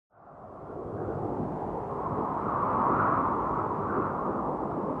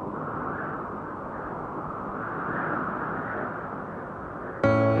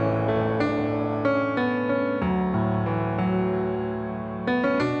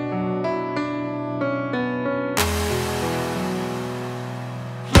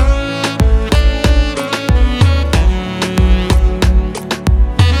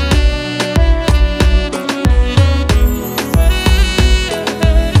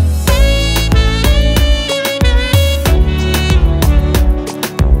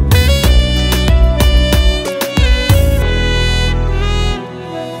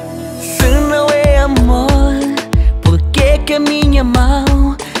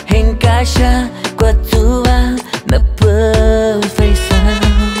encaixa com a tua na perfeição.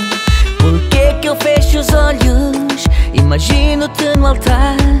 Por que eu fecho os olhos, imagino-te no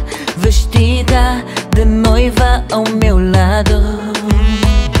altar, vestida de noiva ao meu lado?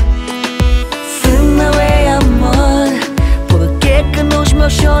 Se não é amor, por que nos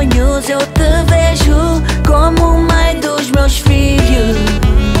meus sonhos eu te vejo como mãe dos meus filhos?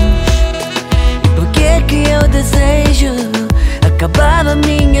 E por que eu desejo acabar a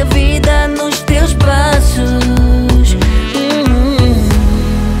minha vida nos teus braços?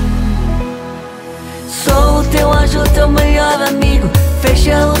 Sou o teu anjo, teu melhor amigo.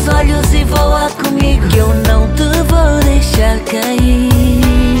 Fecha os olhos e voa comigo, que eu não te vou deixar cair.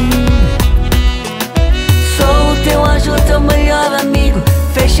 Sou o teu anjo, teu melhor amigo.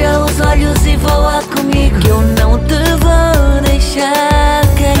 Fecha os olhos e voa comigo, que eu não te vou deixar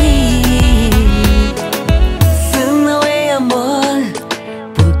cair. Se não é amor,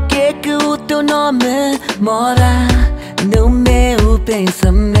 por que o teu nome mora no meu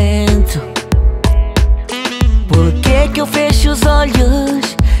pensamento? Por que eu fecho os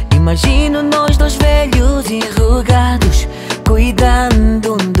olhos, imagino nós dois velhos enrugados,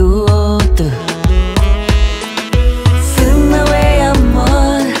 cuidando um do outro? Se não é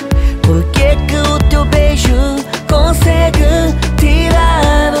amor, por que o teu beijo consegue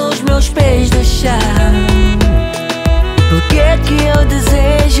tirar os meus pés do chão? Por que eu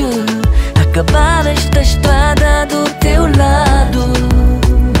desejo acabar esta estrada do teu lado?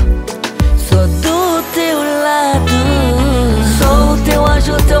 Só do teu lado. Sou o teu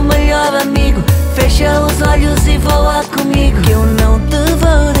anjo, teu melhor amigo. Fecha os olhos e voa comigo, que eu não te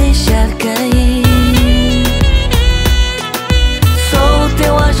vou deixar cair. Sou o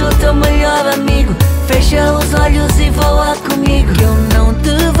teu anjo, teu melhor amigo. Fecha os olhos e voa comigo, que eu não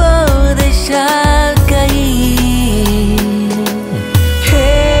te vou deixar cair.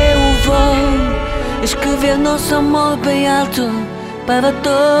 Eu vou escrever nosso amor bem alto para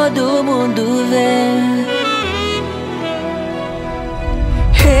todo mundo ver.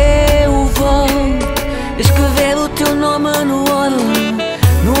 Eu vou escrever o teu nome no ouro